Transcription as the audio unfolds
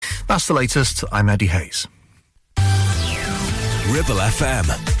That's the latest. I'm Eddie Hayes. Ribble FM.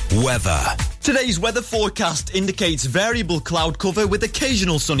 Weather. Today's weather forecast indicates variable cloud cover with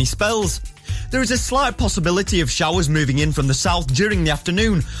occasional sunny spells. There is a slight possibility of showers moving in from the south during the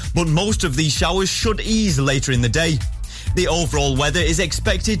afternoon, but most of these showers should ease later in the day. The overall weather is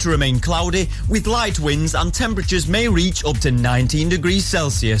expected to remain cloudy with light winds, and temperatures may reach up to 19 degrees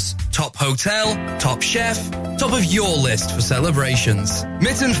Celsius. Top hotel, top chef, top of your list for celebrations.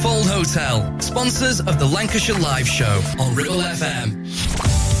 Mittenfold Hotel, sponsors of the Lancashire Live Show on Ribble FM.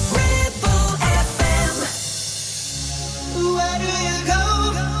 Ribble FM. Where do you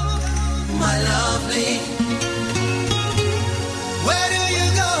go, my lovely? Where do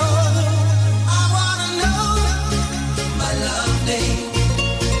you go? I wanna know, my lovely.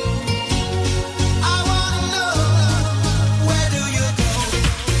 I wanna know, where do you go?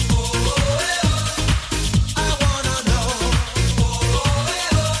 I wanna know,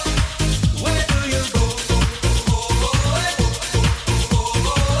 where do you go?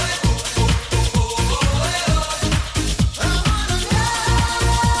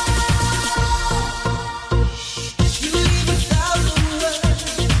 You leave 1,000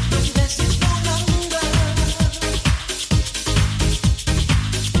 words, no message, no number.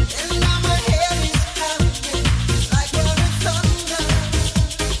 And now my head is pounding like rolling thunder.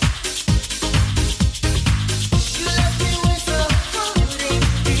 You left me with a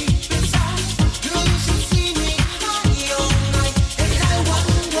heartache deep inside. You used to see me cry all night, and I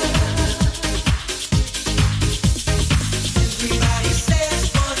wonder. Everybody says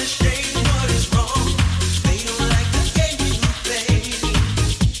for the shame, what is wrong? They don't like the game you play.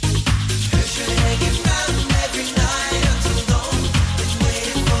 Heard you hanging round every night until dawn, been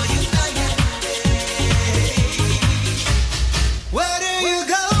waiting for you night and day. Where do you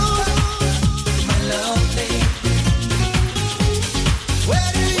go, my lovely?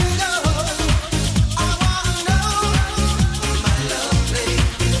 Where do you go? I wanna know, my lovely.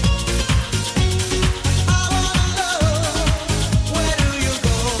 I wanna know, where do you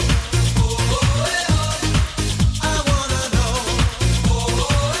go? I wanna know,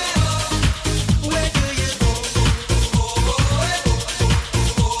 where do you go?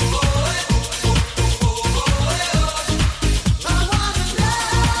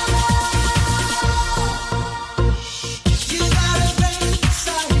 You gotta break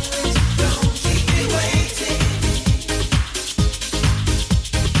silence, don't keep me waiting.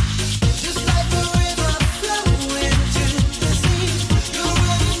 Just like a river flowing to the sea, you're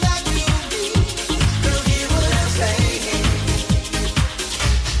running back to me. Girl, hear what I'm saying.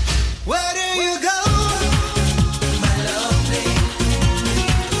 Where do you go, my lovely?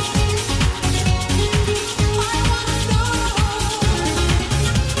 I wanna know.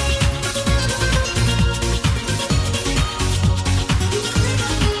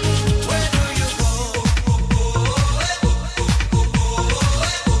 Where do you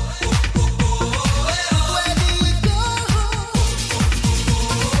go? Where do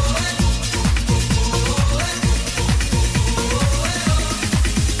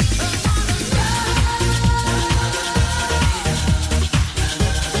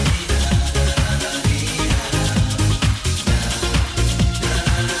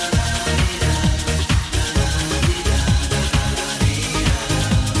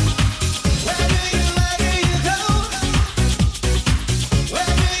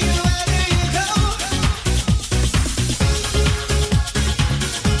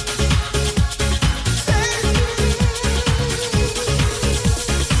you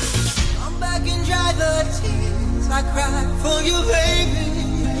Come back and dry the tears I cried for you, baby.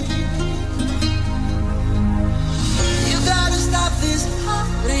 You gotta stop this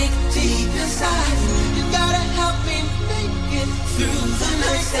heartache deep inside. You gotta help me make it through the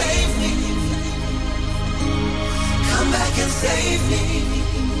night. Save me. Come back and save me.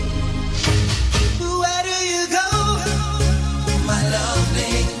 Where do you go, my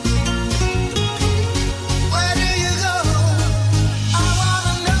lovely? Where do you go? I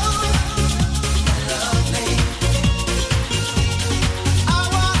wanna know, my lovely. I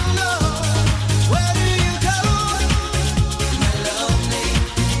wanna know, where do you go, my lovely?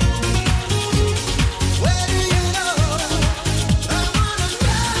 Where do you go? I wanna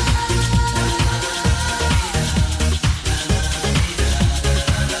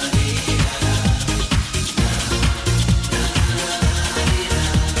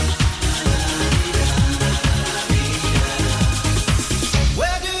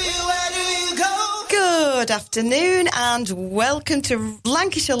Good afternoon and welcome to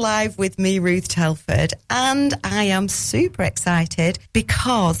Lancashire Live with me, Ruth Telford. And I am super excited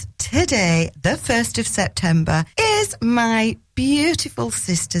because today, the 1st of September, is my beautiful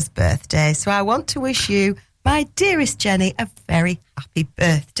sister's birthday. So I want to wish you, my dearest Jenny, a very happy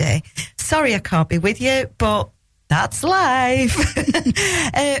birthday. Sorry I can't be with you, but that's life.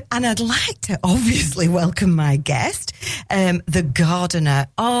 And I'd like to obviously welcome my guest, the gardener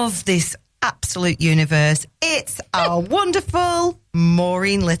of this absolute universe. It's our wonderful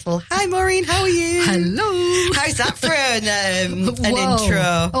Maureen Little. Hi, Maureen. How are you? Hello. How's that for an Whoa.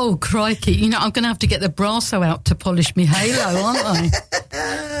 intro? Oh, crikey. You know, I'm going to have to get the brasso out to polish me halo, aren't I?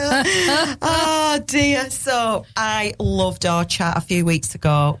 Oh, dear. So I loved our chat a few weeks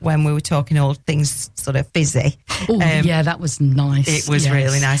ago when we were talking all things sort of fizzy. Oh, yeah, that was nice. It was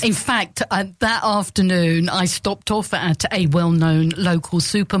really nice. In fact, that afternoon, I stopped off at a well-known local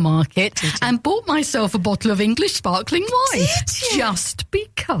supermarket and bought myself a bottle of English sparkling wine. Did you? Just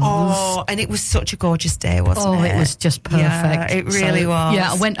because. Oh, and it was such a gorgeous day, wasn't it? Oh, it was just perfect. Yeah, it really was.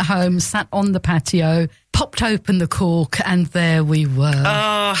 Yeah, I went home, sat on the patio, popped open the cork, and there we were.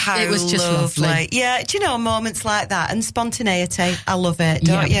 Oh, how it was just lovely. Yeah, do you know, moments like that and spontaneity, I love it,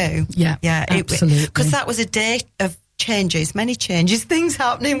 don't you? Yeah, absolutely. Because that was a day of changes, many changes, things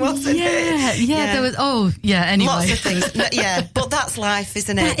happening, wasn't it? Yeah, there was, anyway. Lots of things, yeah, but that's life,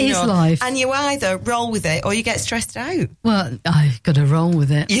 isn't it? That is life. And you either roll with it or you get stressed out. Well, I've got to roll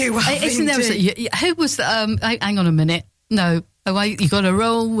with it. You have indeed. Who was, hang on a minute, no. Oh, you got to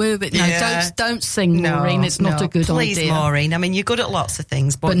roll with it. No, Yeah. don't sing, Maureen. It's not a good Please, idea. Maureen. I mean, you're good at lots of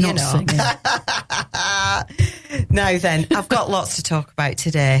things, but not you know. singing. Now then, I've got lots to talk about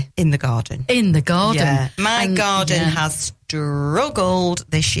today in the garden. In the garden. Yeah. My garden has struggled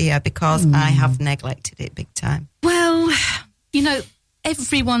this year because I have neglected it big time. Well, you know,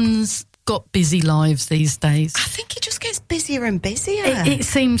 everyone's got busy lives these days. I think it just gets busier and busier. It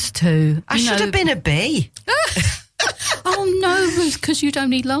seems to. I should have been a bee. Oh, no, because you'd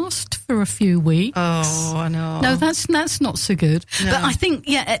only last for a few weeks. Oh, I know. No, that's not so good. No. But I think,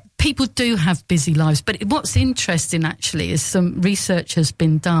 people do have busy lives. But what's interesting, actually, is some research has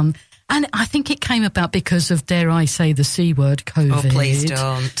been done. And I think it came about because of, dare I say, the C word, COVID. Oh, please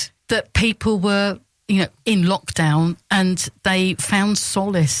don't. That people were, in lockdown and they found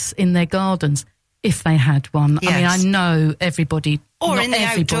solace in their gardens if they had one. Yes. I mean, I know everybody... Or not in the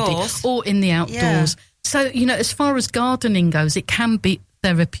everybody, outdoors. Or in the outdoors. Yeah. So, as far as gardening goes, it can be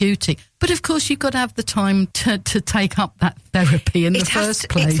therapeutic. But, of course, you've got to have the time to take up that therapy in the first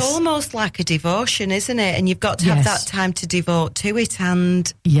place. It's almost like a devotion, isn't it? And you've got to have that time to devote to it.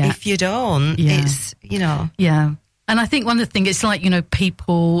 And if you don't, it's, Yeah. And I think one of the things, it's like,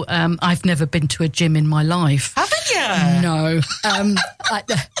 people, I've never been to a gym in my life. Haven't you? No.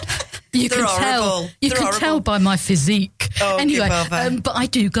 You They're can horrible. tell. You can tell by my physique. Oh, anyway, give over. but I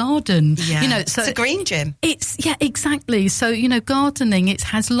do garden. Yeah. So it's a green gym. Exactly. So gardening, it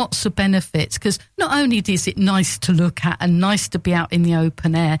has lots of benefits because not only is it nice to look at and nice to be out in the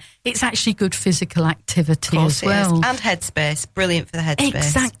open air, it's actually good physical activity as well. And headspace, brilliant for the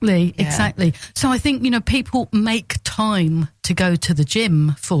headspace. Exactly. So I think people make time to go to the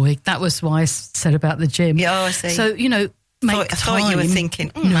gym for it. That was why I said about the gym. Yeah, I see. So I thought you were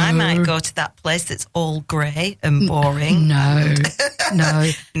thinking, I might go to that place that's all grey and boring. No.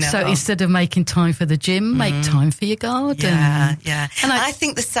 So instead of making time for the gym, make time for your garden. Yeah. And I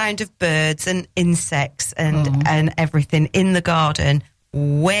think the sound of birds and insects and everything in the garden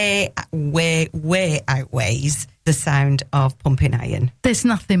way outweighs the sound of pumping iron. There's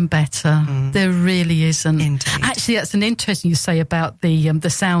nothing better. There really isn't. Indeed. Actually, that's an interesting you say about the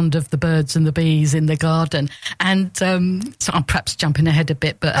sound of the birds and the bees in the garden. And so I'm perhaps jumping ahead a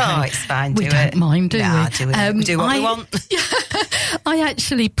bit, but it's fine. We don't mind, do we? Do it. We do what we want. I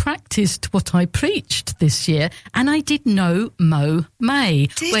actually practiced what I preached this year, and I did no mow May,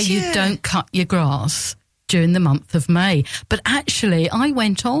 where you don't cut your grass during the month of May. But actually, I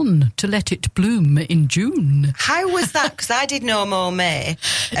went on to let it bloom in June. How was that? Because I did no more May.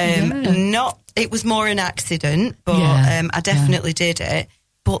 It was more an accident, but I definitely did it.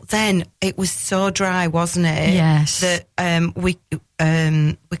 But then it was so dry, wasn't it? Yes. That we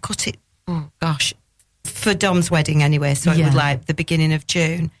cut it. Oh gosh, for Dom's wedding anyway. So it was like the beginning of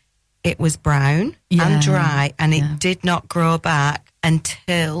June. It was brown and dry, and it did not grow back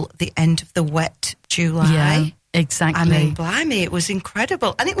until the end of the wet July. Yeah, exactly. I mean, blimey, it was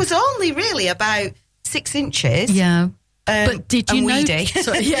incredible. And it was only really about 6 inches. Yeah. But did you notice?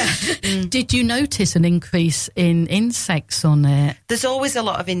 Did you notice an increase in insects on it? There's always a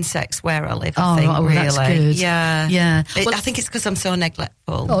lot of insects where I live, I think, really. That's good. Yeah. Well, I think it's because I'm so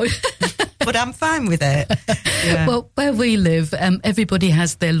neglectful. Oh. But I'm fine with it. Yeah. Well, where we live, everybody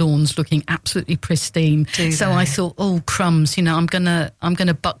has their lawns looking absolutely pristine. So I thought, oh crumbs, I'm gonna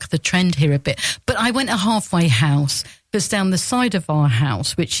buck the trend here a bit. But I went a halfway house because down the side of our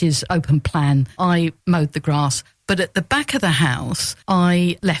house, which is open plan, I mowed the grass. But at the back of the house,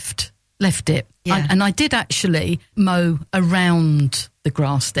 I left it. Yeah. And I did actually mow around the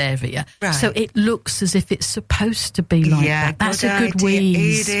grassed area. Right. So it looks as if it's supposed to be like that. That's a good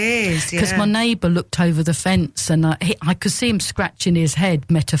wheeze. It is, Because my neighbour looked over the fence and I could see him scratching his head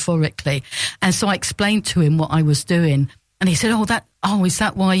metaphorically. And so I explained to him what I was doing. And he said, is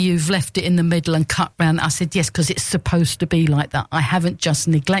that why you've left it in the middle and cut round? I said, yes, because it's supposed to be like that. I haven't just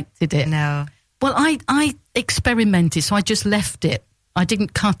neglected it. No. Well, I experimented, so I just left it. I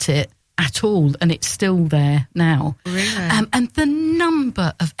didn't cut it at all, and it's still there now. Really? And the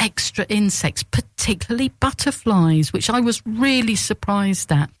number of extra insects, particularly butterflies, which I was really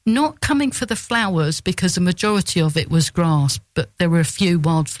surprised at. Not coming for the flowers, because the majority of it was grass, but there were a few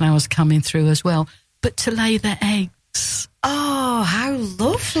wildflowers coming through as well, but to lay their eggs. Oh, how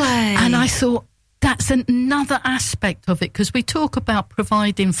lovely. And I thought, that's another aspect of it, because we talk about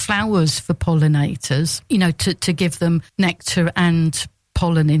providing flowers for pollinators, to give them nectar and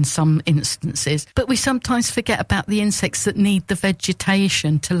pollen in some instances. But we sometimes forget about the insects that need the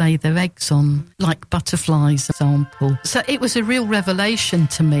vegetation to lay their eggs on, like butterflies, for example. So it was a real revelation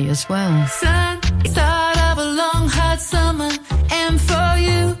to me as well. Sun, start of a long hot summer, and for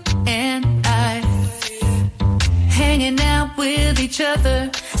you and I, hanging out with each other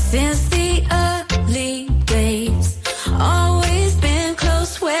since the early days. Always been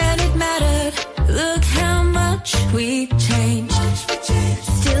close when it mattered. Look how much we changed.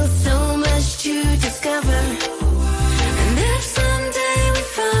 Still so much to discover. And if someday we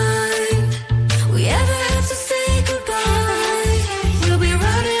find we ever have to say goodbye, we'll be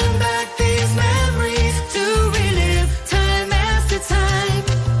running back these memories to relive time after time.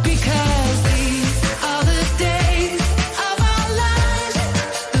 Because these are the days of our lives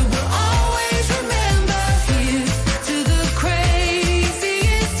that we'll always remember. Here's to the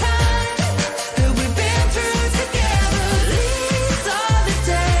craziest time that we've been through together. These are the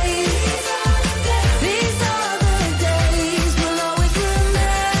days. These are the days we'll always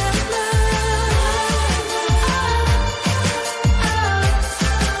remember.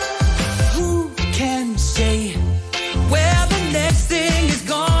 Who can say where the next thing is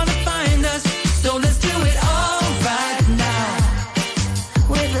gonna find us? So let's do it all right now,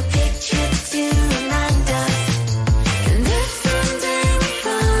 with a picture to remind us. And if someday we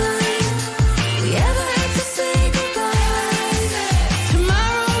find we ever have to say goodbye,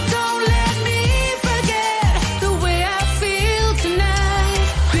 tomorrow don't let me forget the way I feel tonight.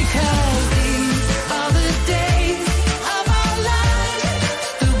 Because these are the days of our lives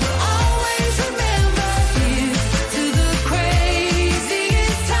that we'll always remember. Here's to the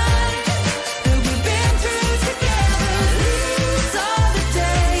craziest time that we've been through together. These are the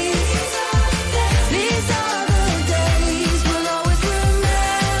days. These are the days we'll always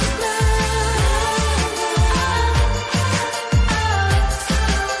remember.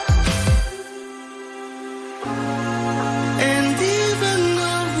 And even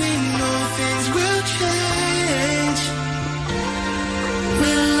though we know things will change,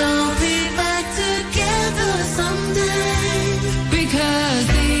 we'll all be back together someday. Because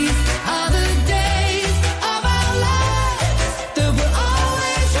these are the days of our lives that we'll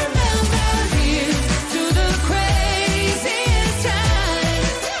always remember. Here's to the craziest time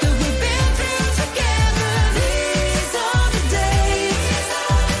that we've been through together. These are the days.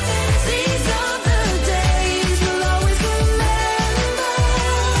 These are the days we'll always remember.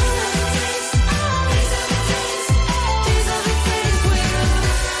 These are the days. These are the days we'll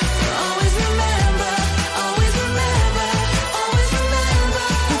always remember. Always remember. Always remember.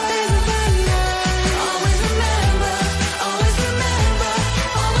 Always remember. Always remember.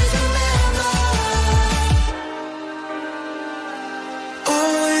 Always remember.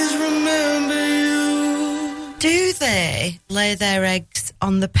 Always remember you. Do they lay their eggs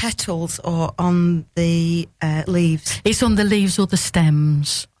on the petals or on the leaves? It's on the leaves or the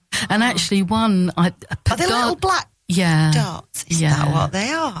stems. And actually one... Are they little black Yeah. dots? Is Yeah. that what they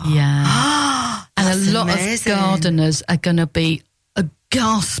are? Yeah. And That's a lot amazing. of gardeners are going to be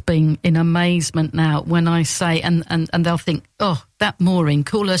gasping in amazement now when I say, and they'll think, oh, that Maureen,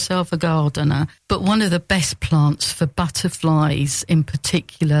 call herself a gardener. But one of the best plants for butterflies in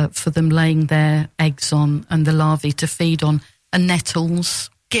particular, for them laying their eggs on and the larvae to feed on, are nettles.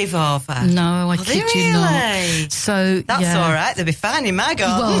 Give over. No, I Are they kid you not. really? So That's yeah. all right. They'll be fine in my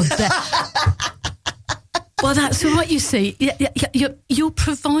garden. Well, Well, that's right. You see, you're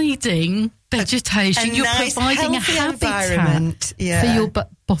providing vegetation. A You're nice, providing a healthy habitat environment, yeah. for your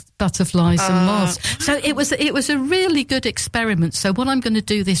butterflies and moths. So it was a really good experiment. So what I'm going to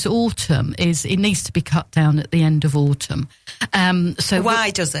do this autumn is it needs to be cut down at the end of autumn. So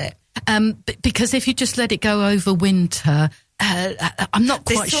why does it? Because if you just let it go over winter. I'm not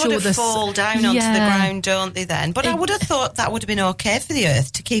quite sure. They sort of fall down onto the ground, don't they, then? But I would have thought that would have been okay for the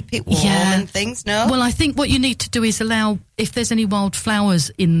earth to keep it warm and things, no? Well, I think what you need to do is allow, if there's any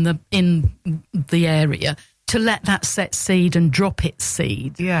wildflowers in the area, to let that set seed and drop its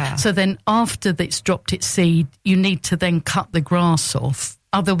seed. Yeah. So then after it's dropped its seed, you need to then cut the grass off.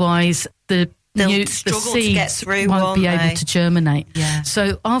 Otherwise, the struggle to get seeds through, won't be won't able they? to germinate. Yeah.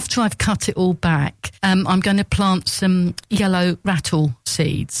 So after I've cut it all back, I'm going to plant some yellow rattle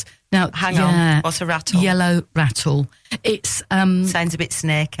seeds. Now, Hang on, what's a rattle? Yellow rattle. It's sounds a bit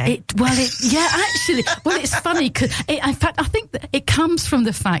snaky. Actually, it's funny because in fact I think that it comes from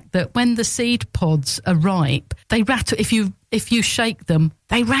the fact that when the seed pods are ripe, they rattle. If you shake them,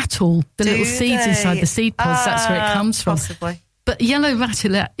 they rattle. The little seeds inside the seed pods. That's where it comes from. Possibly. But yellow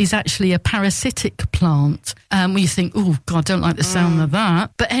rattle is actually a parasitic plant. You think, oh God, I don't like the sound of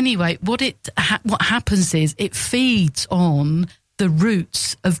that. But anyway, what happens is it feeds on the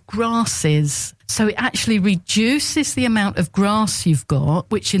roots of grasses. So it actually reduces the amount of grass you've got,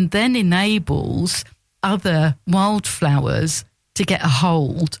 which then enables other wildflowers to get a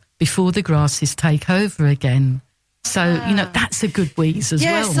hold before the grasses take over again. So, that's a good wheeze as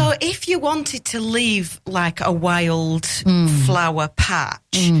well. Yeah, so if you wanted to leave like a wild flower patch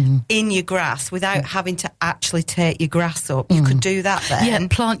in your grass without having to actually take your grass up, you could do that then. Yeah,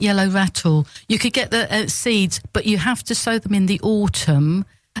 plant yellow rattle. You could get the seeds, but you have to sow them in the autumn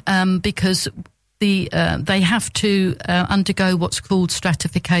because they have to undergo what's called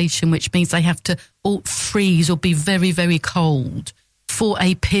stratification, which means they have to all freeze or be very, very cold for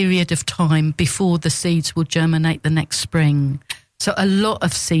a period of time before the seeds will germinate the next spring. So a lot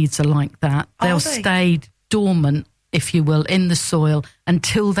of seeds are like that. They'll stay dormant, if you will, in the soil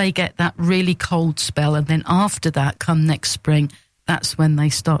until they get that really cold spell. And then after that, come next spring, that's when they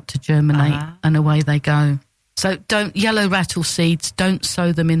start to germinate and away they go. So yellow rattle seeds, don't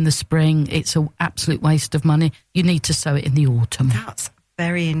sow them in the spring. It's an absolute waste of money. You need to sow it in the autumn. That's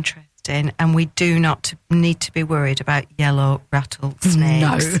very interesting. And we do not need to be worried about yellow rattle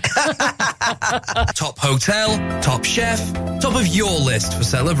snakes. No. Top hotel, top chef, top of your list for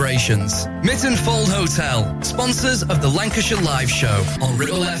celebrations. Mittenfold Hotel, sponsors of the Lancashire Live Show on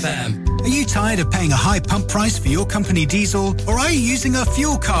Ribble FM. Are you tired of paying a high pump price for your company diesel? Or are you using a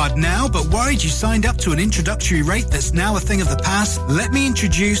fuel card now but worried you signed up to an introductory rate that's now a thing of the past? Let me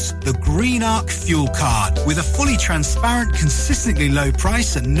introduce the Green Arc Fuel Card. With a fully transparent, consistently low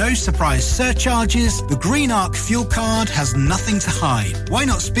price and no surprise surcharges, the Green Arc Fuel Card has nothing to hide. Why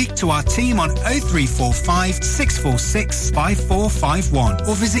not speak to our team on 0345 646 5451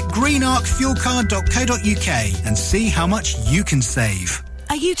 or visit greenarcfuelcard.co.uk and see how much you can save.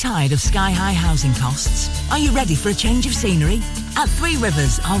 Are you tired of sky-high housing costs? Are you ready for a change of scenery? At Three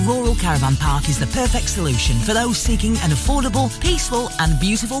Rivers, our rural caravan park is the perfect solution for those seeking an affordable, peaceful and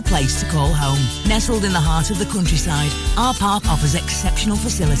beautiful place to call home. Nestled in the heart of the countryside, our park offers exceptional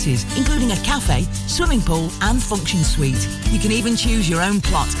facilities, including a cafe, swimming pool and function suite. You can even choose your own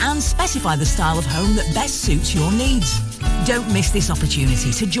plot and specify the style of home that best suits your needs. Don't miss this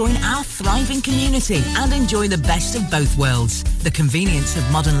opportunity to join our thriving community and enjoy the best of both worlds. The convenience of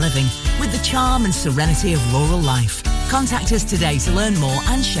modern living with the charm and serenity of rural life. Contact us today to learn more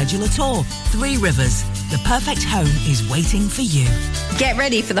and schedule a tour. Three Rivers, the perfect home is waiting for you. Get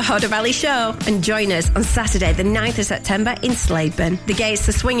ready for the Hodder Valley Show and join us on Saturday the 9th of September in Slaidburn. The gates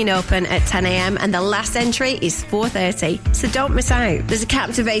are swinging open at 10 a.m. and the last entry is 4:30, so don't miss out. There's a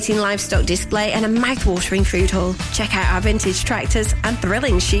captivating livestock display and a mouth-watering food hall. Check out our vintage tractors and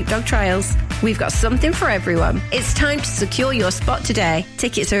thrilling sheepdog trials. We've got something for everyone. It's time to secure your spot today.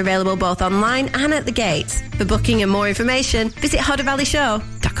 Tickets are available both online and at the gates. For booking and more information, visit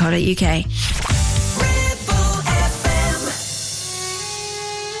hoddervalleyshow.co.uk.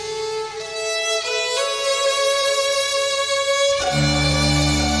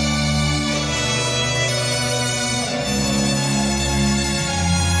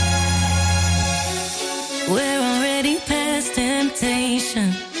 We're already past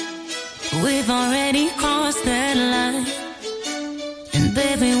temptation. We've already crossed that line. And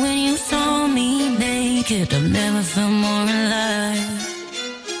baby, when you saw me naked, I've never felt more alive.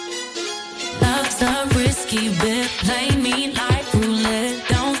 Love's a risky bet. Play me like roulette.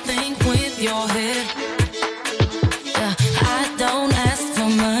 Don't think with your head. Yeah, I don't ask for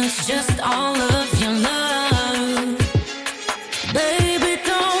much, just all of your love.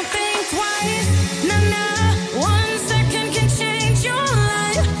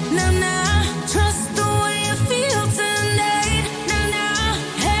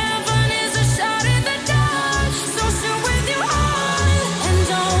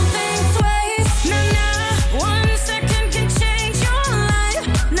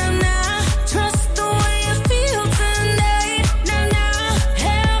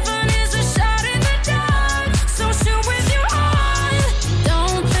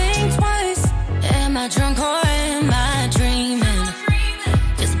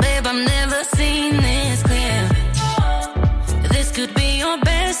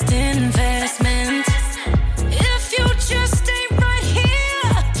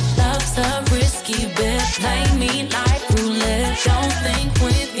 it. Play me like roulette. Don't think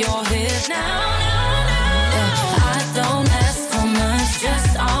with your head. Now, I don't ask for much,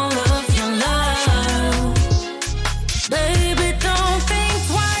 just all of your love. Baby, don't think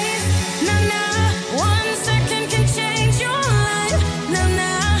twice. Nah, nah. 1 second can change your life. Nah,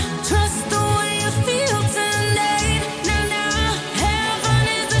 nah. Trust the way you feel tonight. Nah, nah. Heaven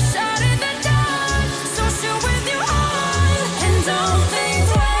is a shot in the dark. So shoot with your heart and don't think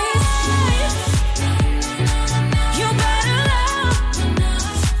twice. You better love.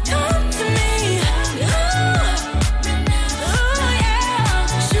 Come to me. Ooh, yeah.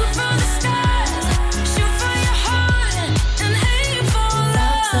 Shoot for the stars. Shoot for your heart and aim for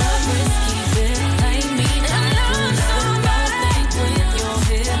love. Love's a risky bit. Play me like roulette. Don't think with your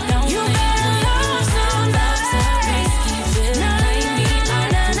head. You better love somebody. Love's a risky bit. Play me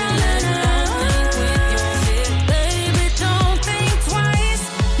like roulette. Don't think with your head. Baby, don't think twice.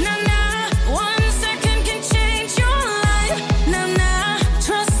 Nah, nah. 1 second can change your life. Nah, nah.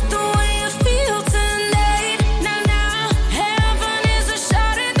 Trust the way you feel tonight. Nah, nah. Heaven is a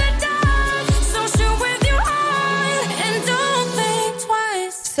shot in the dark. So shoot with your heart and don't think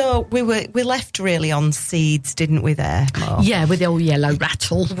twice. So we left really on seeds, didn't we? There, Mo? Yeah, with the old yellow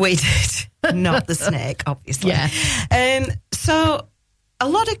rattle. We did. Not the snake, obviously. Yeah. So a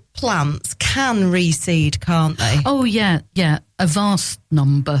lot of plants can reseed, can't they? Oh, yeah. A vast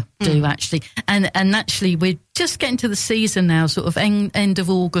number do, actually. And actually, we're just getting to the season now, sort of end of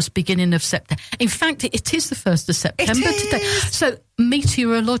August, beginning of September. In fact, it is the 1st of September today. So,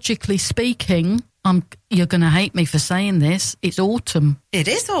 meteorologically speaking, you're going to hate me for saying this, it's autumn. It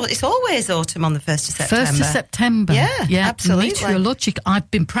is. It's always autumn on the 1st of September. 1st of September. Yeah, absolutely. Meteorological.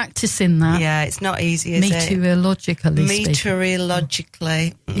 I've been practicing that. Yeah, it's not easy, is it? Meteorologically speaking.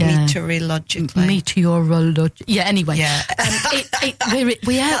 Meteorologically. Yeah. Meteorologically. Yeah, anyway. Yeah.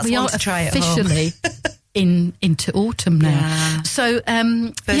 We are one to try at home. officially into autumn now. Yeah. So,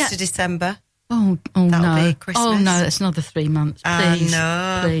 1st of December. Oh That'll no. be Christmas. Oh no, that's another 3 months. Please.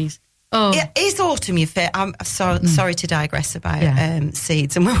 No. Please. Oh. Yeah, is autumn your favourite? I'm sorry to digress about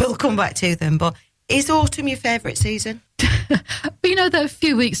seeds, and we will come back to them, but is autumn your favourite season? You know, that a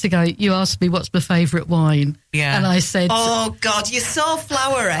few weeks ago, you asked me what's my favourite wine. Yeah. And I said... Oh, God, you're so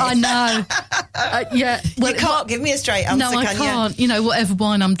flowery. I know. Yeah. Well, you can't give me a straight answer, no, I can't. You know, whatever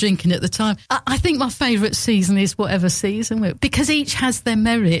wine I'm drinking at the time. I think my favourite season is whatever season we're... Because each has their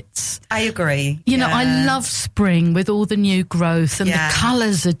merits. I agree. You know, I love spring with all the new growth and the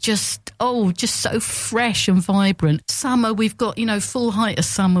colours are just so fresh and vibrant. Summer, we've got, you know, full height of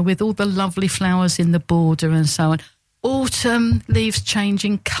summer with all the lovely flowers in the border and so on. Autumn, leaves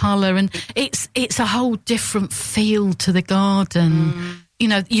changing colour, and it's a whole different feel to the garden. You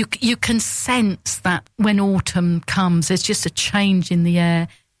know, you can sense that when autumn comes, there's just a change in the air.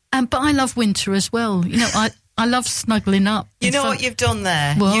 But I love winter as well. You know, I love snuggling up. You know what you've done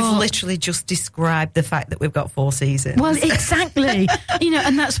there? What? You've literally just described the fact that we've got 4 seasons. Well, exactly. You know,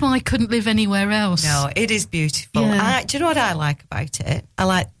 and that's why I couldn't live anywhere else. No, it is beautiful. Yeah. Do you know what I like about it? I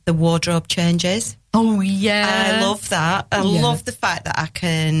like the wardrobe changes. Oh, yeah. I love that. I love the fact that I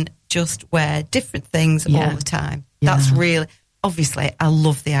can just wear different things all the time. Yeah. That's really... Obviously, I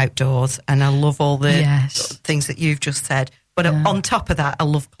love the outdoors and I love all the things that you've just said. But on top of that, I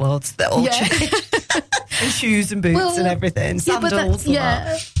love clothes that all change. And shoes and boots and everything. Sandals and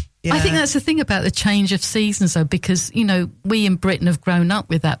that. I think that's the thing about the change of seasons, though, because, you know, we in Britain have grown up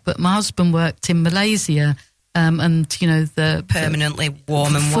with that. But my husband worked in Malaysia and, you know, permanently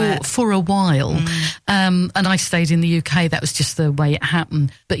warm and wet. For a while. And I stayed in the UK. That was just the way it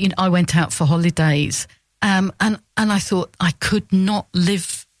happened. But, you know, I went out for holidays and I thought I could not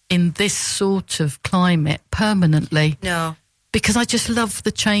live in this sort of climate permanently. No. Because I just love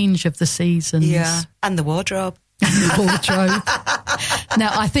the change of the seasons. Yeah, and the wardrobe. Wardrobe.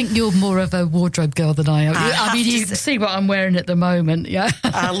 Now, I think you're more of a wardrobe girl than I am. I mean, you can see what I'm wearing at the moment, yeah.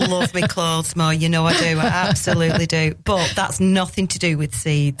 I love my clothes, Mo. You know I do. I absolutely do. But that's nothing to do with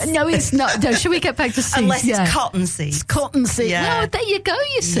seeds. No, it's not. No, shall we get back to seeds? Unless it's cotton seeds. It's cotton seeds. Yeah. No, there you go,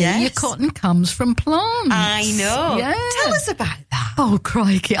 you see. Yes. Your cotton comes from plants. I know. Yeah. Tell us about that. Oh,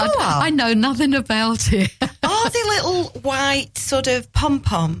 crikey. I know nothing about it. Are they little white sort of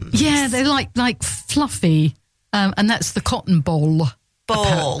pom-poms? Yeah, they're like fluffy. And that's the cotton ball.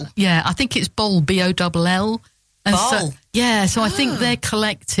 Ball? Yeah, I think it's ball, B-O-L-L. And ball? So I think they're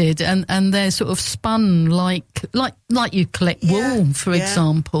collected and they're sort of spun like you collect wool, for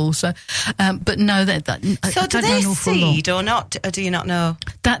example. So, but no, so do they seed or not? Or do you not know?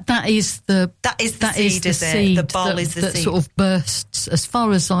 That is the seed. The ball is the seed. The ball is the that seed. Sort of bursts, as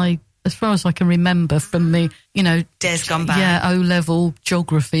far as I as far as I can remember from me, days gone by. Yeah, O-level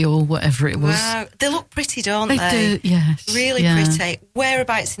geography or whatever it was. Wow, they look pretty, don't They they? do, yes. Really yeah. pretty.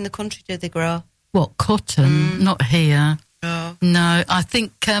 Whereabouts in the country do they grow? What, cotton? Not here. No. No, I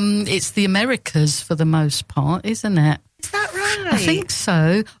think it's the Americas for the most part, isn't it? Is that right? I think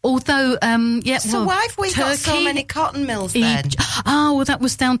so. Although, So why have we got so many cotton mills then? Well, that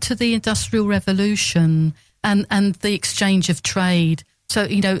was down to the Industrial Revolution and the exchange of trade. So,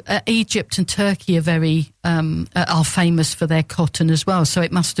 Egypt and Turkey are famous for their cotton as well. So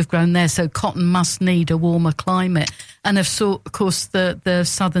it must have grown there. So cotton must need a warmer climate. And of course, the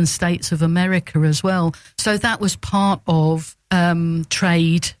southern states of America as well. So that was part of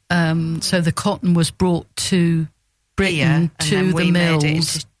trade. So the cotton was brought to Britain, to the mills. Made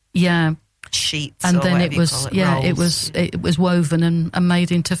it into, sheets, and or then whatever you call rolls. it was woven and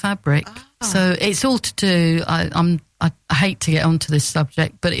made into fabric. So it's all to do. I hate to get onto this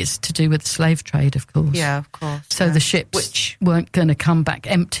subject, but it's to do with the slave trade, of course. Yeah, of course. So the ships weren't going to come back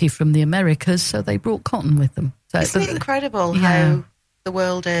empty from the Americas, so they brought cotton with them. So Isn't it incredible how the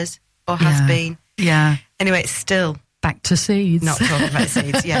world is or has been? Yeah. Anyway, it's still back to seeds. Not talking about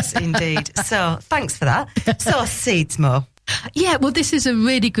seeds. Yes, indeed. So thanks for that. So seeds, Mo. Yeah, well, this is a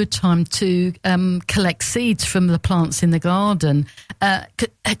really good time to collect seeds from the plants in the garden.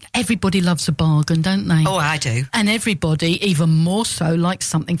 Everybody loves a bargain, don't they? Oh, I do. And everybody, even more so, likes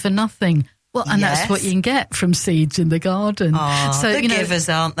something for nothing. Well, and that's what you can get from seeds in the garden. Oh, so, they're givers,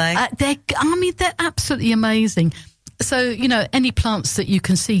 aren't they? They're absolutely amazing. So, any plants that you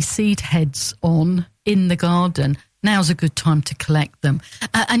can see seed heads on in the garden, now's a good time to collect them.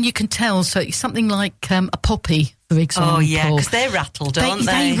 And you can tell, so something like a poppy, for example. Oh, yeah, because they rattle, don't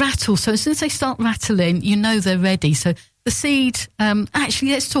they? They rattle. So as soon as they start rattling, they're ready. So the seed,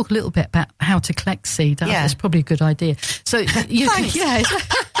 actually, let's talk a little bit about how to collect seed. That's probably a good idea. So you can,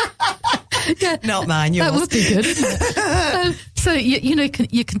 not mine, yours. That would be good, isn't it? So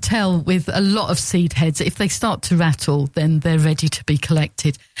you can tell with a lot of seed heads, if they start to rattle, then they're ready to be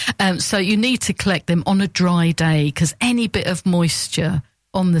collected. So you need to collect them on a dry day, because any bit of moisture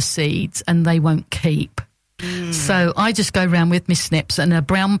on the seeds and they won't keep. So I just go around with my snips and a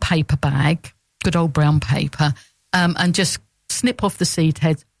brown paper bag, good old brown paper, and just snip off the seed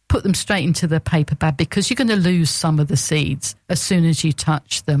heads, put them straight into the paper bag, because you're going to lose some of the seeds as soon as you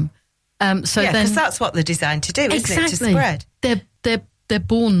touch them. Because that's what they're designed to do, isn't it? To spread. They're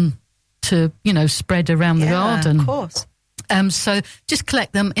born to spread around the garden. Of course. So just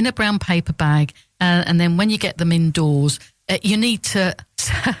collect them in a brown paper bag, and then when you get them indoors, you need to.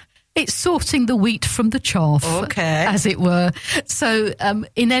 It's sorting the wheat from the chaff, as it were. So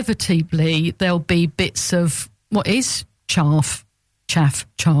inevitably there'll be bits of what is chaff,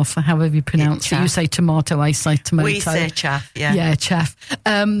 however you pronounce it. You say tomato, I say tomato. We say chaff, yeah. Yeah, chaff.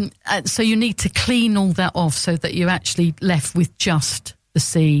 So you need to clean all that off so that you're actually left with just the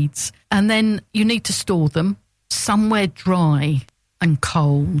seeds. And then you need to store them somewhere dry and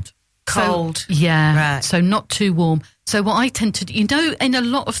cold. Cold. Right. So not too warm. So what I tend to do, in a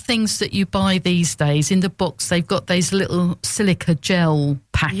lot of things that you buy these days, in the box, they've got those little silica gel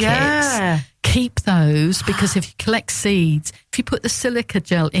packets. Yeah. Keep those, because if you collect seeds, if you put the silica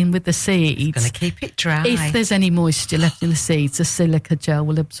gel in with the seeds, it's going to keep it dry. If there's any moisture left in the seeds, the silica gel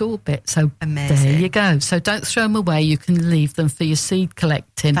will absorb it. So amazing. There you go. So don't throw them away. You can leave them for your seed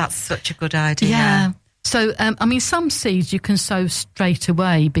collecting. That's such a good idea. Yeah. So, some seeds you can sow straight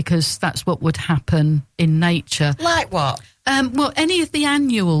away, because that's what would happen in nature. Like what? Well, any of the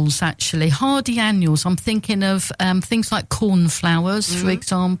annuals, actually, hardy annuals. I'm thinking of things like cornflowers, for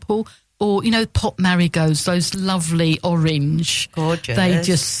example, or, pot marigolds, those lovely orange.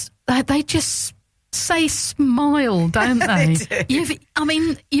 Gorgeous. They just say smile, don't they? They do.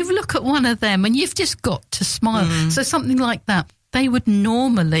 You look at one of them and you've just got to smile. So something like that, they would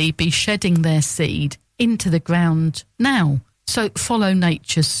normally be shedding their seed into the ground now. So follow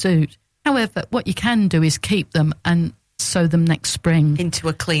nature's suit. However, what you can do is keep them and sow them next spring. Into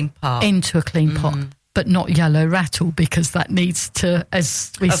a clean pot. Pot. But not yellow rattle, because that needs to,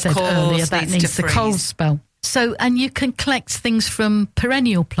 as we said earlier, that needs the cold spell. So, and you can collect things from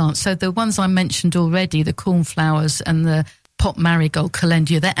perennial plants. So the ones I mentioned already, the cornflowers and the pot marigold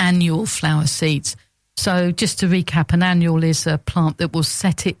calendula, they're annual flower seeds. So just to recap, an annual is a plant that will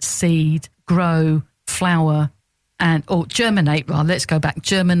set its seed, grow, flower, or germinate rather. Let's go back.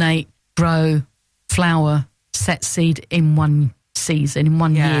 Germinate, grow, flower, set seed in one season, in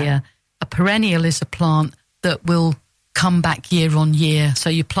one year. A perennial is a plant that will come back year on year. So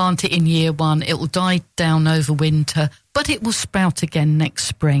you plant it in year one, it will die down over winter, but it will sprout again next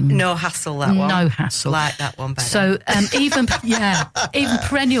spring. No hassle, that one. No hassle. Like that one better. So even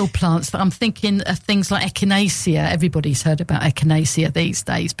perennial plants, I'm thinking of things like echinacea. Everybody's heard about echinacea these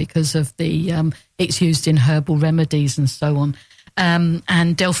days because of the it's used in herbal remedies and so on. And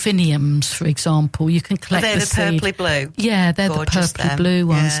delphiniums, for example, you can collect Are they the seed. purpley blue? Yeah, they're Gorgeous, the purpley them. blue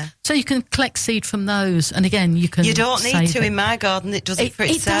ones. Yeah. So you can collect seed from those, and again, you can. You don't need save to it. in my garden. It does it for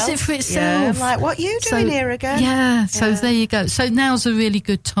itself. It does it for itself. Yeah, I'm like, what are you doing here again? Yeah, so there you go. So now's a really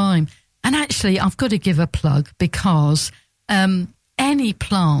good time. And actually, I've got to give a plug because any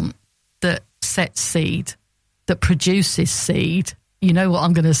plant that sets seed, that produces seed, you know what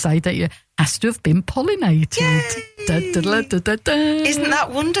I'm going to say, that you has to have been pollinated. Isn't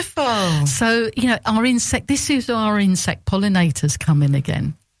that wonderful? So, this is our insect pollinators coming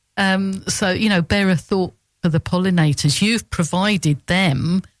again. So, bear a thought for the pollinators. You've provided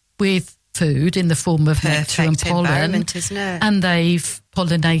them with food in the form of nectar and pollen, environment, isn't it? and they've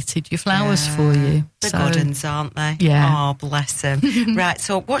pollinated your flowers for you. They're So- good uns, aren't they? Yeah. Oh, bless them. Right,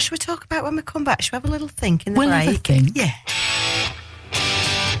 so what should we talk about when we come back? Should we have a little think in the We'll break? have a think. Yeah.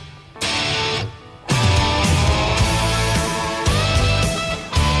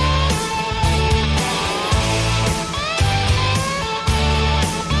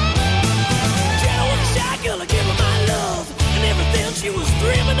 She was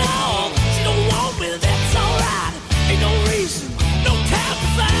dreaming of. She don't want me, that's alright. Ain't no reason, no time to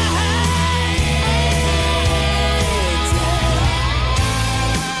fight.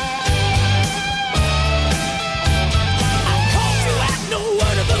 I caught you out, no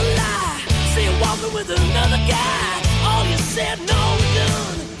word of a lie. See you walking with another guy. All you said, no, we're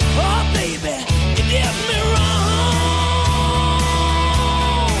done. Oh, baby, you did me wrong.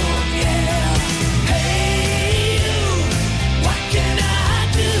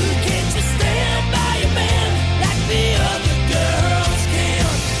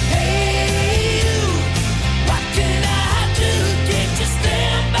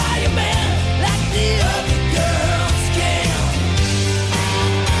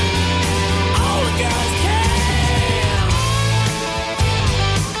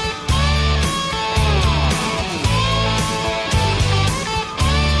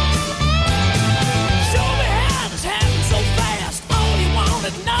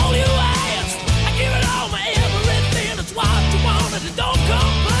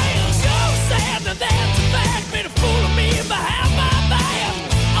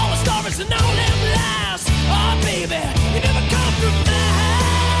 And all them lies, oh baby, you never compromised.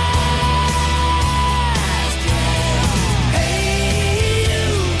 Yeah. Hey you,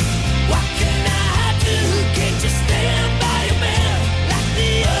 what can I do? Can't you stand by your man like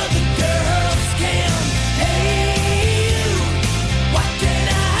the other girls can? Hey you, what can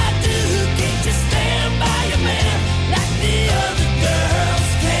I do? Can't you stand by your man like the other girls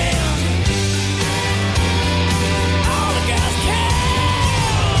can? All the girls can.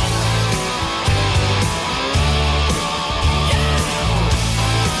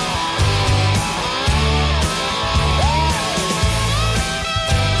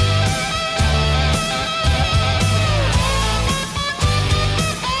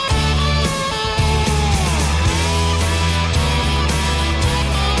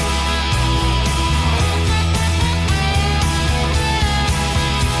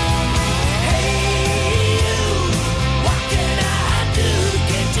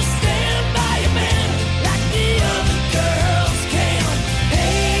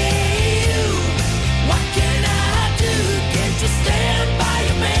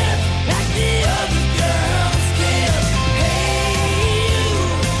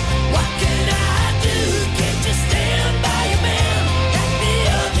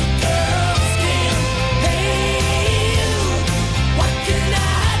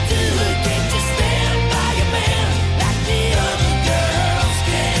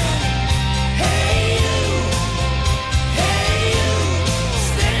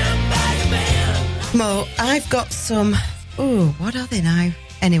 Mo, I've got some, what are they now?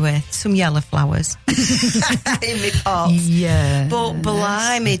 Anyway, some yellow flowers in my pots. Yeah. But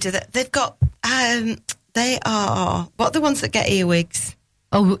blimey, they've got, they are, what are the ones that get earwigs?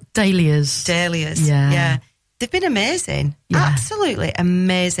 Oh, dahlias. Dahlias. Yeah. Yeah. They've been amazing. Yeah. Absolutely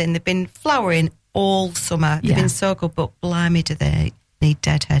amazing. They've been flowering all summer. They've Yeah. been so good, but blimey, do they need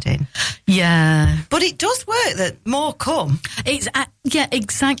deadheading. Yeah. But it does work that more come. It's yeah,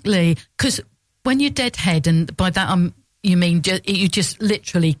 exactly. Because when you deadhead, and by that you mean you just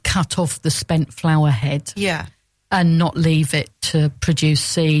literally cut off the spent flower head. Yeah. and not leave it to produce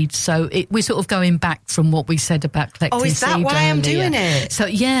seed. So we're sort of going back from what we said about collecting seed. Oh, is that why I'm earlier. doing it? So,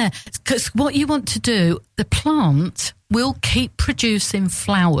 yeah, because what you want to do, the plant will keep producing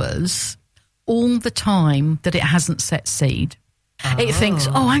flowers all the time that it hasn't set seed. It thinks,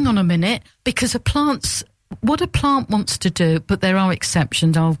 hang on a minute, because what a plant wants to do, but there are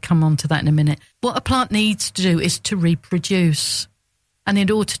exceptions, I'll come on to that in a minute. What a plant needs to do is to reproduce. And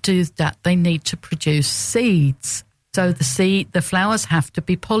in order to do that, they need to produce seeds. So the flowers have to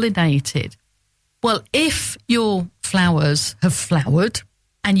be pollinated. Well, if your flowers have flowered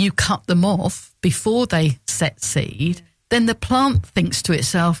and you cut them off before they set seed, then the plant thinks to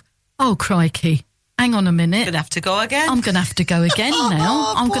itself, oh, crikey, hang on a minute. I'm going to have to go again. I'm going to have to go again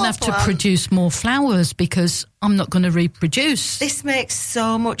now. I'm going to have to produce more flowers because I'm not going to reproduce. This makes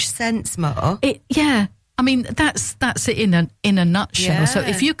so much sense, Mo. Yeah. I mean, that's it in a nutshell. Yeah. So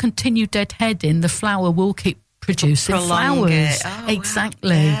if you continue deadheading, the flower will keep producing Prolong flowers. it. Oh, exactly.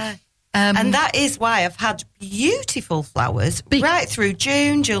 wow. Yeah. And that is why I've had beautiful flowers right through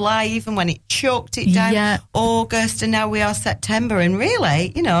June, July, even when it choked it down, August, and now we are September. And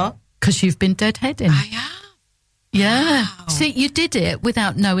really, because you've been deadheading. I am. Yeah. Wow. See, you did it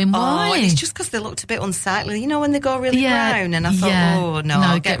without knowing why. Oh, and it's just because they looked a bit unsightly. When they go really brown, and I thought, no,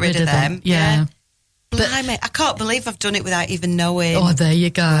 I'll get rid of them. Yeah. Blimey, I can't believe I've done it without even knowing. Oh, there you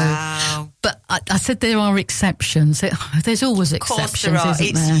go. Wow. But I said there are exceptions. There's always exceptions, of course there are.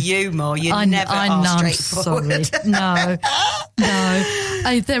 Isn't there? It's you, Mo. You never are straightforward. Sorry. No.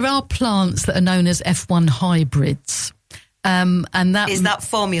 There are plants that are known as F1 hybrids. And that is that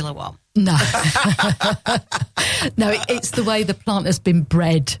Formula One? No. No, it's the way the plant has been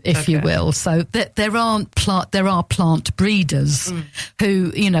bred, if you will. So there are plant breeders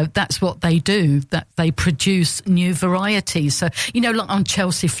who, that's what they do, that they produce new varieties. So, like on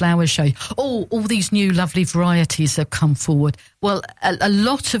Chelsea Flower Show, all these new lovely varieties have come forward. Well, a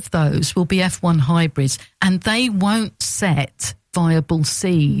lot of those will be F1 hybrids, and they won't set viable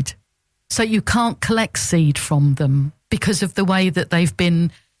seed. So you can't collect seed from them because of the way that they've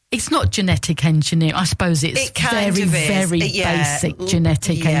been. It's not genetic engineering. I suppose it's very basic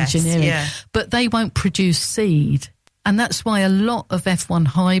genetic engineering. But they won't produce seed. And that's why a lot of F1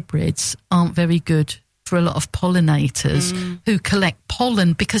 hybrids aren't very good for a lot of pollinators who collect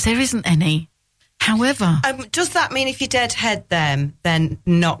pollen because there isn't any. However... does that mean if you deadhead them, then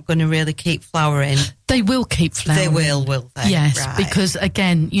not going to really keep flowering? They will keep flowering. They will they? Yes, right. because,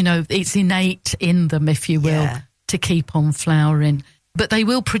 again, it's innate in them, if you will, to keep on flowering. But they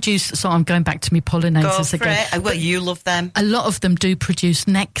will produce, so I'm going back to me pollinators again. Well, you love them. A lot of them do produce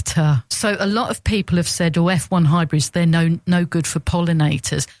nectar. So a lot of people have said, F1 hybrids, they're no good for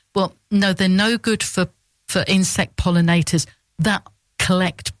pollinators. Well, no, they're no good for insect pollinators that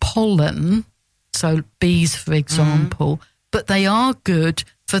collect pollen, so bees, for example, but they are good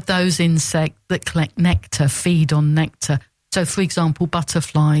for those insects that collect nectar, feed on nectar. So, for example,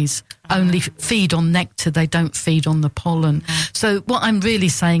 butterflies only feed on nectar, they don't feed on the pollen. So what I'm really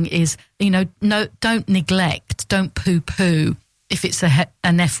saying is, don't neglect, don't poo-poo if it's an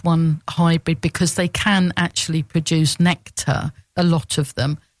F1 hybrid, because they can actually produce nectar, a lot of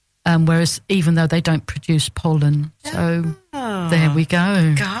them, whereas even though they don't produce pollen. So there we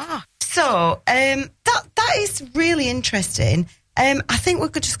go. God. So that is really interesting. I think we're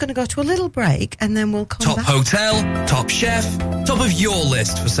just going to go to a little break and then we'll come back. Top hotel, top chef, top of your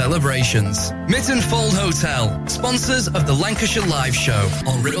list for celebrations. Mittenfold Hotel, sponsors of the Lancashire Live Show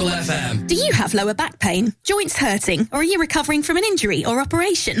on Ribble FM. Do you have lower back pain, joints hurting, or are you recovering from an injury or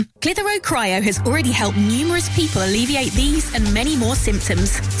operation? Clitheroe Cryo has already helped numerous people alleviate these and many more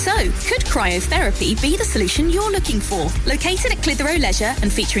symptoms. So, could cryotherapy be the solution you're looking for? Located at Clitheroe Leisure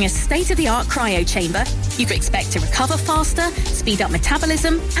and featuring a state-of-the-art cryo chamber, you could expect to recover faster, speed up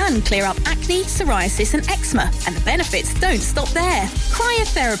metabolism, and clear up acne, psoriasis, and eczema. And the benefits don't stop there.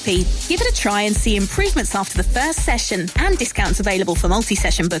 Cryotherapy. Give it a try and see improvements after the first session, and discounts available for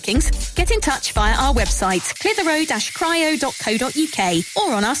multi-session bookings. Get in touch via our website, clitheroe-cryo.co.uk,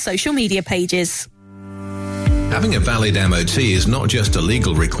 or on our social media pages. Having a valid MOT is not just a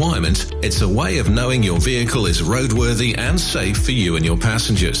legal requirement, it's a way of knowing your vehicle is roadworthy and safe for you and your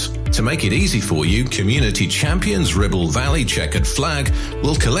passengers. To make it easy for you, Community Champions Ribble Valley Checkered Flag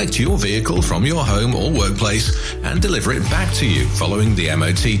will collect your vehicle from your home or workplace and deliver it back to you following the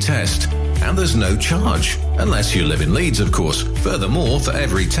MOT test. And there's no charge, unless you live in Leeds, of course. Furthermore, for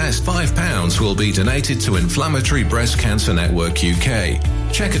every test, £5 will be donated to Inflammatory Breast Cancer Network UK.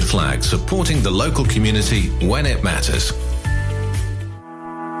 Checkered Flag, supporting the local community when it matters.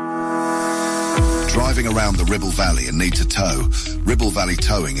 Driving around the Ribble Valley and need to tow? Ribble Valley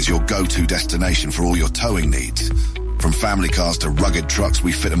Towing is your go-to destination for all your towing needs. From family cars to rugged trucks,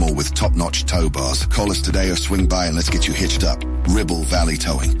 we fit them all with top-notch tow bars. Call us today or swing by and let's get you hitched up. Ribble Valley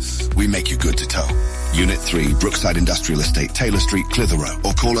Towing. We make you good to tow. Unit 3, Brookside Industrial Estate, Taylor Street, Clitheroe.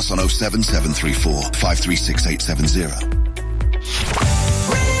 Or call us on 07734 536870.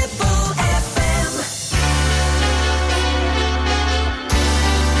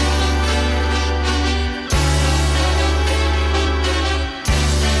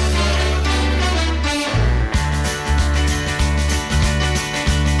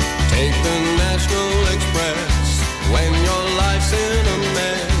 Take the National Express when your life's in a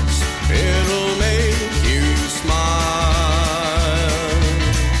mess. It'll make you smile.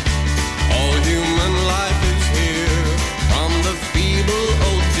 All human life is here, from the feeble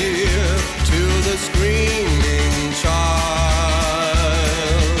old deer to the screaming child.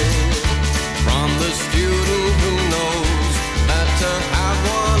 From the student who knows that to have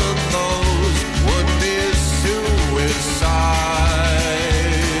one of those would be suicide.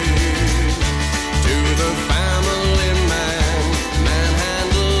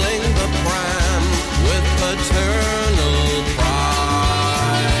 Eternal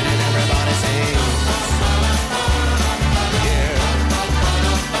pride, and everybody sings. Yeah.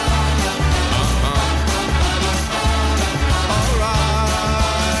 All right,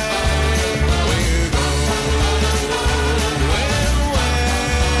 we're going where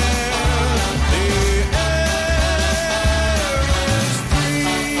the air is free.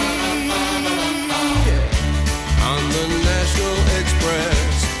 On the National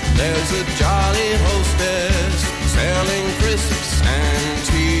Express, there's a jolly hostess selling crisps and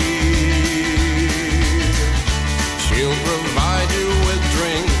tea. She'll provide you with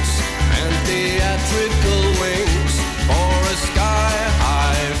drinks and theatrical winks for a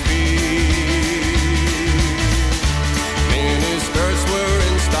sky-high fee. Mini skirts were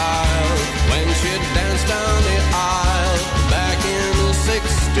in style when she danced down the aisle back in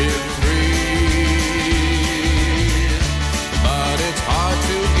 '63. But it's hard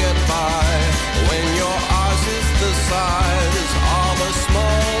to get by when your arse is the size of a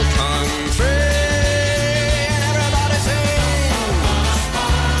small country. And everybody sings.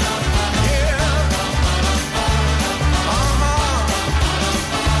 Yeah. All right.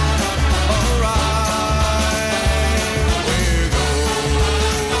 We're going where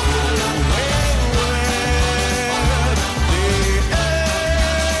the air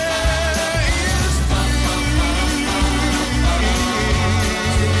is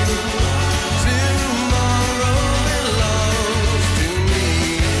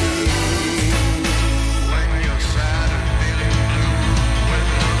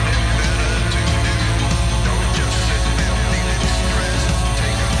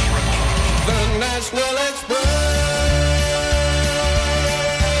National Express.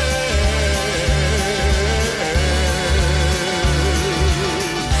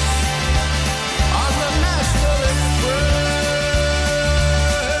 On the National Express.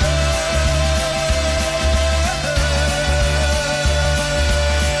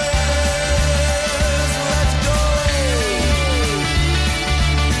 Let's go.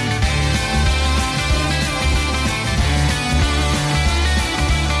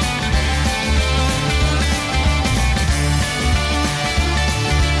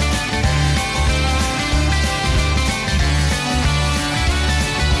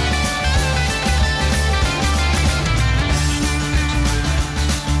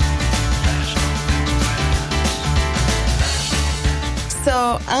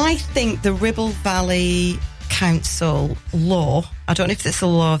 So I think the Ribble Valley Council law, I don't know if it's a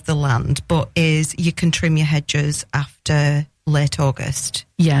law of the land, but is you can trim your hedges after late August.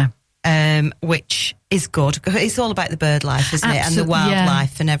 Yeah. Which is good. It's all about the bird life, isn't it? And the Yeah.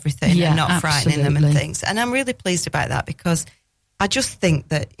 wildlife and everything, Yeah, and not frightening them and absolutely. things. And I'm really pleased about that, because I just think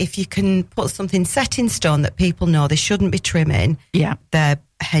that if you can put something set in stone that people know they shouldn't be trimming their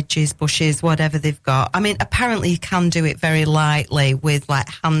hedges, bushes, whatever they've got. I mean, apparently you can do it very lightly with like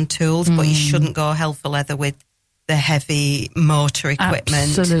hand tools, but you shouldn't go hell for leather with the heavy motor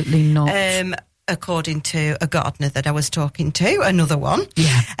equipment. Absolutely not. According to a gardener that I was talking to, another one.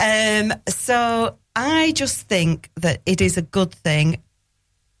 Yeah. So I just think that it is a good thing.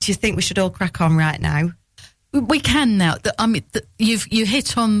 Do you think we should all crack on right now? We can now. I mean, you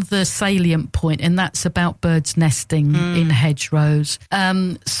hit on the salient point, and that's about birds nesting in hedgerows.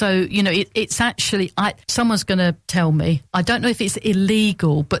 So, you know, it's actually, someone's going to tell me, I don't know if it's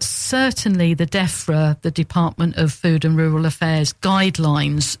illegal, but certainly the DEFRA, the Department of Food and Rural Affairs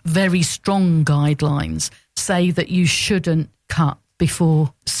guidelines, very strong guidelines, say that you shouldn't cut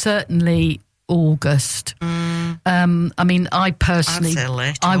before certainly August. I mean, I personally,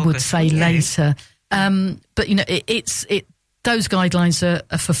 I would say later. But you know, those guidelines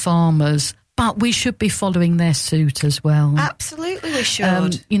are for farmers, but we should be following their suit as well. Absolutely, we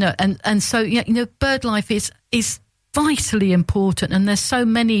should. You know, and so yeah, you know, bird life is vitally important, and there's so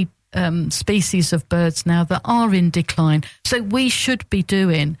many species of birds now that are in decline. So we should be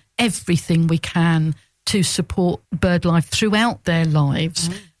doing everything we can to support bird life throughout their lives.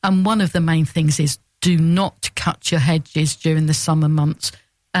 And one of the main things is do not cut your hedges during the summer months.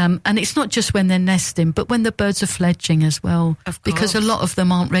 And it's not just when they're nesting, but when the birds are fledging as well, because a lot of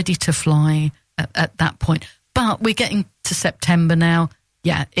them aren't ready to fly at that point. But we're getting to September now.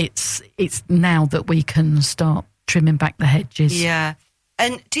 Yeah, it's now that we can start trimming back the hedges. Yeah.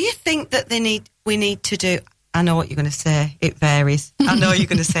 And do you think that we need to do... I know what you're going to say. It varies. I know you're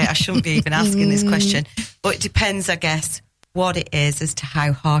going to say I shouldn't be even asking this question. But it depends, I guess, what it is as to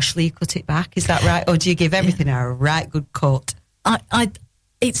how harshly you cut it back. Is that right? Or do you give everything a right good cut?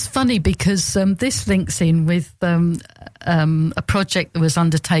 It's funny because this links in with a project that was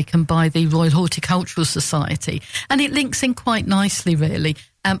undertaken by the Royal Horticultural Society, and it links in quite nicely, really.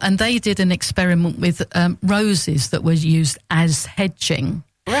 And they did an experiment with roses that were used as hedging.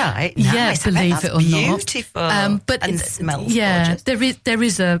 Right, nice. Yeah, believe it or beautiful. Not. But it smells gorgeous. There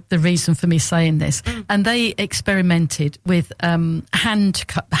is the reason for me saying this. And they experimented with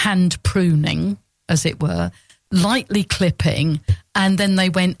hand pruning, as it were, lightly clipping, and then they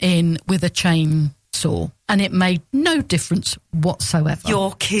went in with a chainsaw, and it made no difference whatsoever.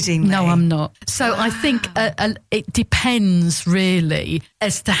 You're kidding me. No, I'm not. So I think it depends really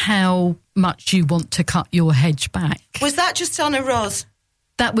as to how much you want to cut your hedge back. Was that just on a rose?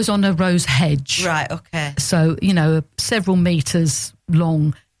 That was on a rose hedge. Right, okay. So, you know, several metres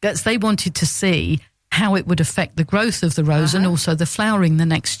long. They wanted to see how it would affect the growth of the rose and also the flowering the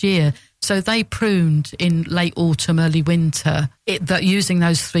next year. So they pruned in late autumn, early winter, using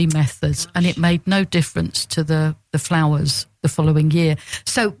those three methods, and it made no difference to the flowers the following year.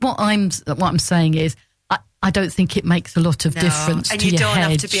 So what I'm saying is, I don't think it makes a lot of difference to your hedge. And you don't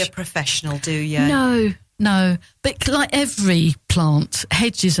have to be a professional, do you? No. But like every plant,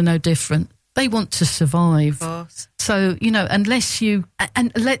 hedges are no different. They want to survive. Of course. So, you know, unless you...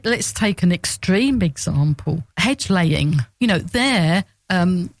 And let's take an extreme example. Hedge laying. You know, there...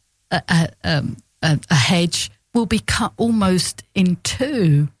 a hedge will be cut almost in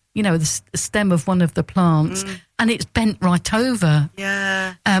two, you know, the stem of one of the plants, and it's bent right over.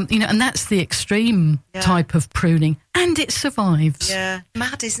 Yeah. You know, and that's the extreme type of pruning, and it survives. Yeah.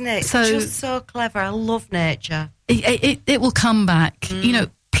 Mad, isn't it? It's just so clever. I love nature. It will come back. You know,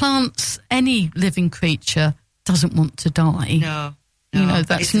 plants, any living creature doesn't want to die. No. You know,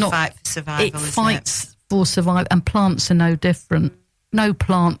 that's it's not... a fight for survival, It fights for survival, and plants are no different. No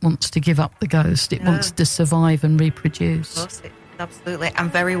plant wants to give up the ghost. It wants to survive and reproduce. Of course, absolutely. And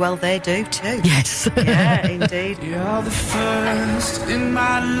very well they do too. Yes. Yeah, indeed. You're the first in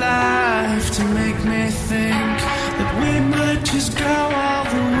my life to make me think that we might just go all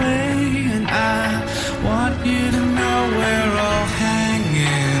the way. And I want you to know we're all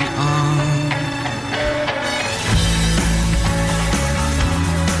hanging on.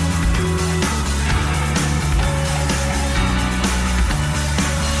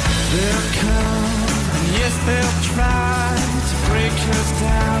 They'll come, and yes, they'll try to break us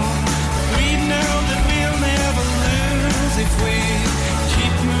down. We know that we'll never lose if we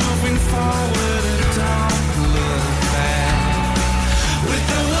keep moving forward and don't look back. With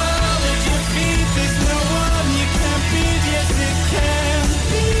the world at your feet, there's no one you can't beat. Yes, it can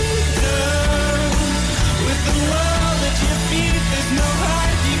be done. With the world at your feet, there's no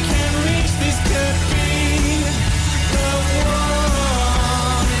height you can't reach. This could be the one.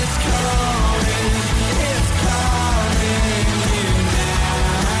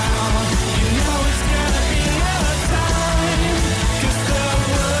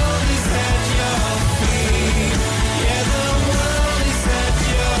 Your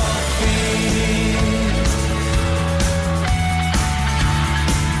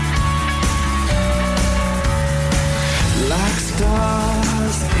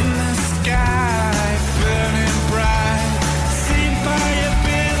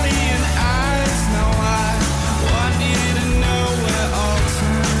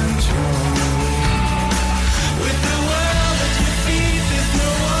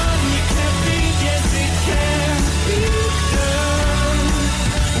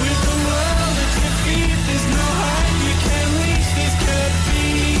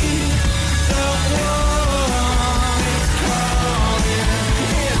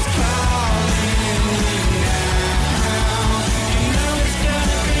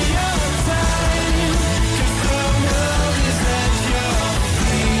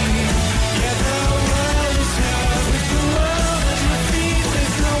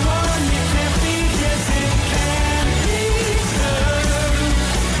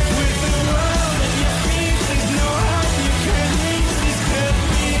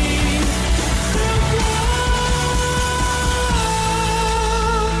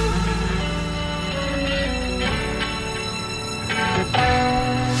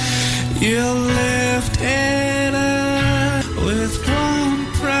You lifted her with one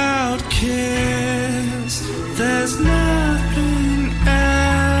proud kiss. There's nothing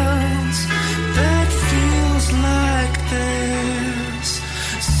else that feels like this.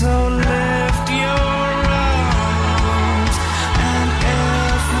 So lift your arms and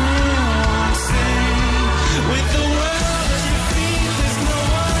everyone sing. With the world at your feet, there's no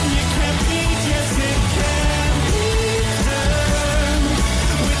one you can beat. Yes, it can be done.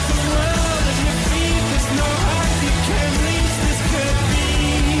 With the world at your feet, there's no height you can reach. This could be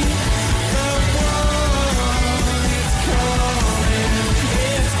the one.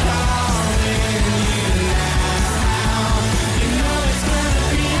 It's calling you now. You know it's gonna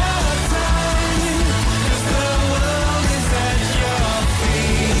be your time. 'Cause the world is at your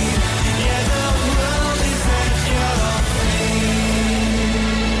feet. Yeah, the world is at your feet.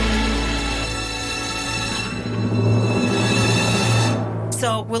 So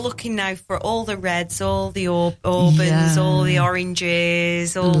we're looking now for all the reds, all the aubans, Yeah. all the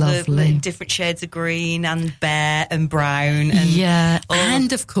oranges, all Lovely. the different shades of green and bare and brown. And Yeah, all-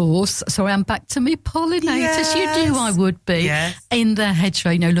 and of course, so I'm back to me pollinators. You knew I would be. Yes. In the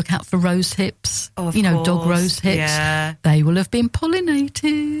hedgerow, look out for rose hips. Oh, of dog course. rose hips. Yeah. They will have been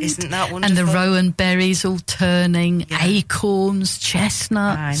pollinated. Isn't that And the wonderful? rowan berries all turning, acorns,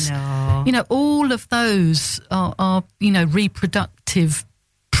 chestnuts. I know. All of those are reproductive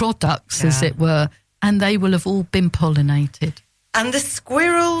products, as Yeah. it were, and they will have all been pollinated. And the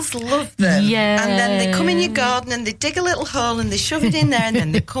squirrels love them. Yeah. And then they come in your garden and they dig a little hole and they shove it in there and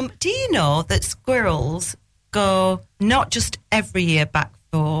then they come. Do you know that squirrels go not just every year back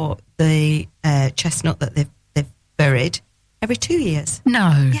for the chestnut that they've buried, every 2 years?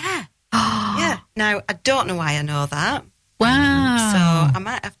 No. Yeah. Yeah. Now, I don't know why I know that. Wow. So I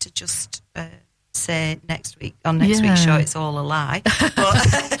might have to just say next week's week's show it's all a lie.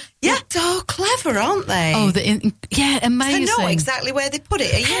 But yeah, so clever, aren't they? Oh, amazing. I know exactly where they put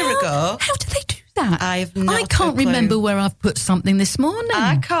it a year ago. How do they do that? I have no I can't clue. remember where I've put something this morning.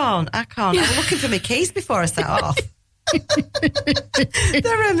 I can't. I was looking for my keys before I set off.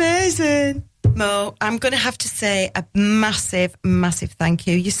 They're amazing. Mo, I'm going to have to say a massive, massive thank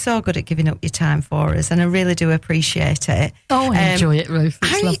you. You're so good at giving up your time for us, and I really do appreciate it. Oh, I enjoy it, Ruth.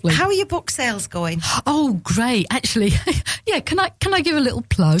 It's lovely. How are your book sales going? Oh, great. Actually, yeah, can I give a little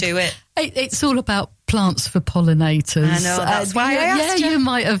plug? Do it. It's all about plants for pollinators. I know, that's why I asked you. You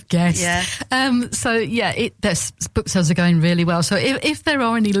might have guessed. Yeah. This book sales are going really well. So if there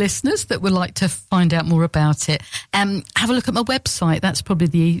are any listeners that would like to find out more about it, have a look at my website. That's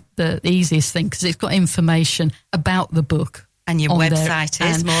probably the easiest thing because it's got information about the book. And your on website there.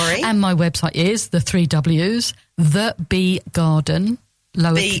 is, Maury? And my website is the 3 W's, the Bee Garden,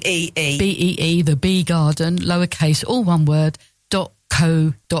 BEE. BEE, the Bee Garden, lowercase, all one word,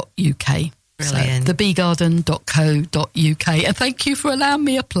 .co.uk. Brilliant. So, thebeegarden.co.uk. And thank you for allowing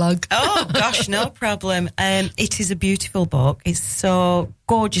me a plug. Oh, gosh, no problem. It is a beautiful book. It's so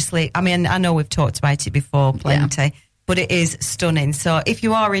gorgeously, I mean, I know we've talked about it before plenty, but it is stunning. So if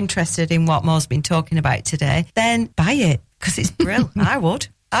you are interested in what Mo's been talking about today, then buy it because it's brilliant. I would.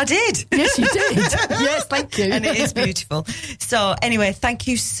 I did. Yes, you did. Yes, thank you. And it is beautiful. So anyway, thank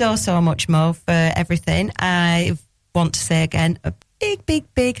you so, so much, Mo, for everything. I want to say again, a big, big,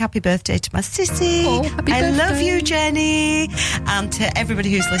 big happy birthday to my sissy. Oh, happy I birthday. love you, Jenny. And to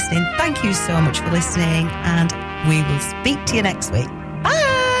everybody who's listening, thank you so much for listening. And we will speak to you next week.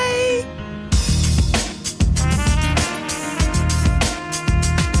 Bye.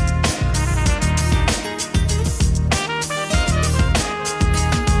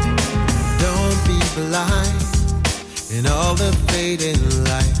 Don't be blind in all the fading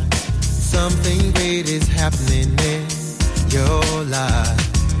light. Something great is happening in your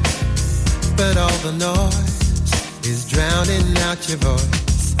life, but all the noise is drowning out your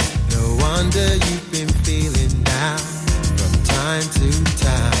voice. No wonder you've been feeling down from time to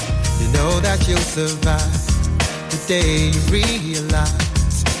time. You know that you'll survive the day you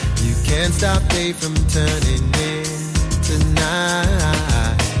realize you can't stop day from turning into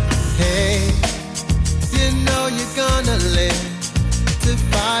night. Hey, you know you're gonna live to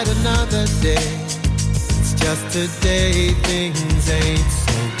fight another day. It's just today things ain't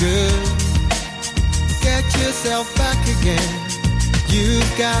so good. Get yourself back again.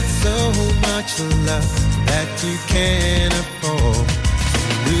 You've got so much love that you can't afford to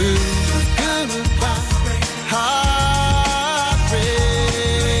lose. Goodbye, heartbreak.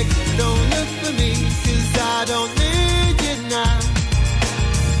 Don't look for me 'cause I don't need you now.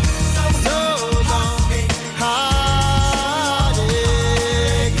 So long,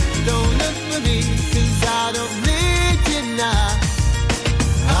 heartache. Don't look for me 'cause I don't need you now.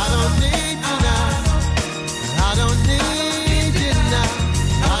 I don't need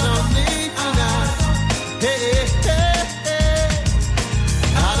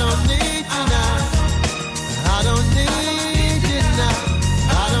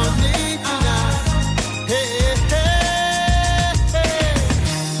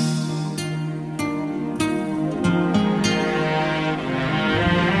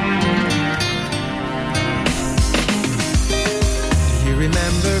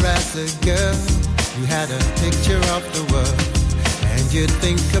as a girl, you had a picture of the world, and you'd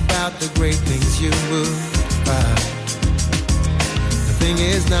think about the great things you would find. The thing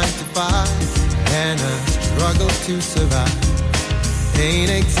is 9 to 5 and a struggle to survive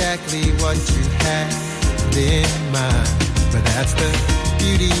ain't exactly what you had in mind, but that's the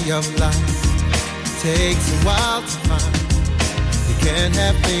beauty of life. It takes a while to find. You can't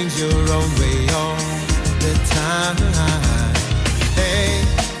have things your own way all the time. Hey,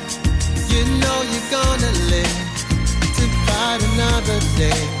 you know you're gonna live to fight another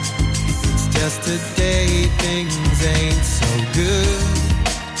day. It's just today things ain't so good.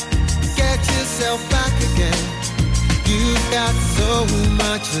 Get yourself back again. You've got so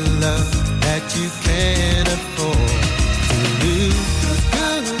much love that you can't afford to lose.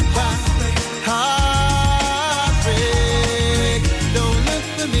 Goodbye, heartbreak. Don't look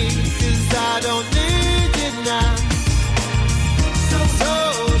for me, 'cause I don't need you now. So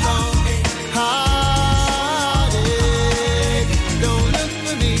long, heartache. Don't look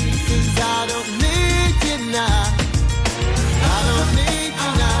for me, 'cause I don't need you now. I don't need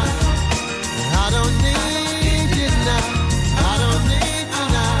you now. I don't need you now. I don't need you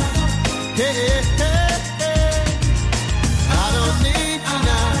now. Hey, hey, hey. I don't need you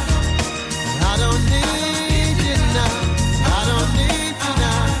now. I don't need you now. I don't need you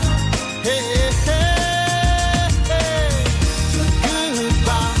now. Hey, hey, hey.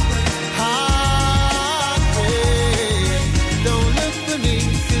 Goodbye, heartbreak. Don't look for me,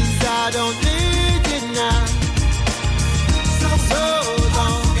 'cause I don't need you now. So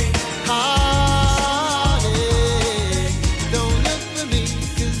long, heartache. Don't look for me,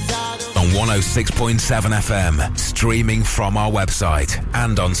 'cause I don't. On 106.7 FM, streaming from our website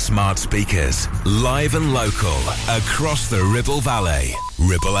and on smart speakers, live and local, across the Ribble Valley.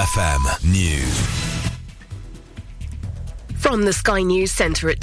 Ribble FM News. From the Sky News Centre at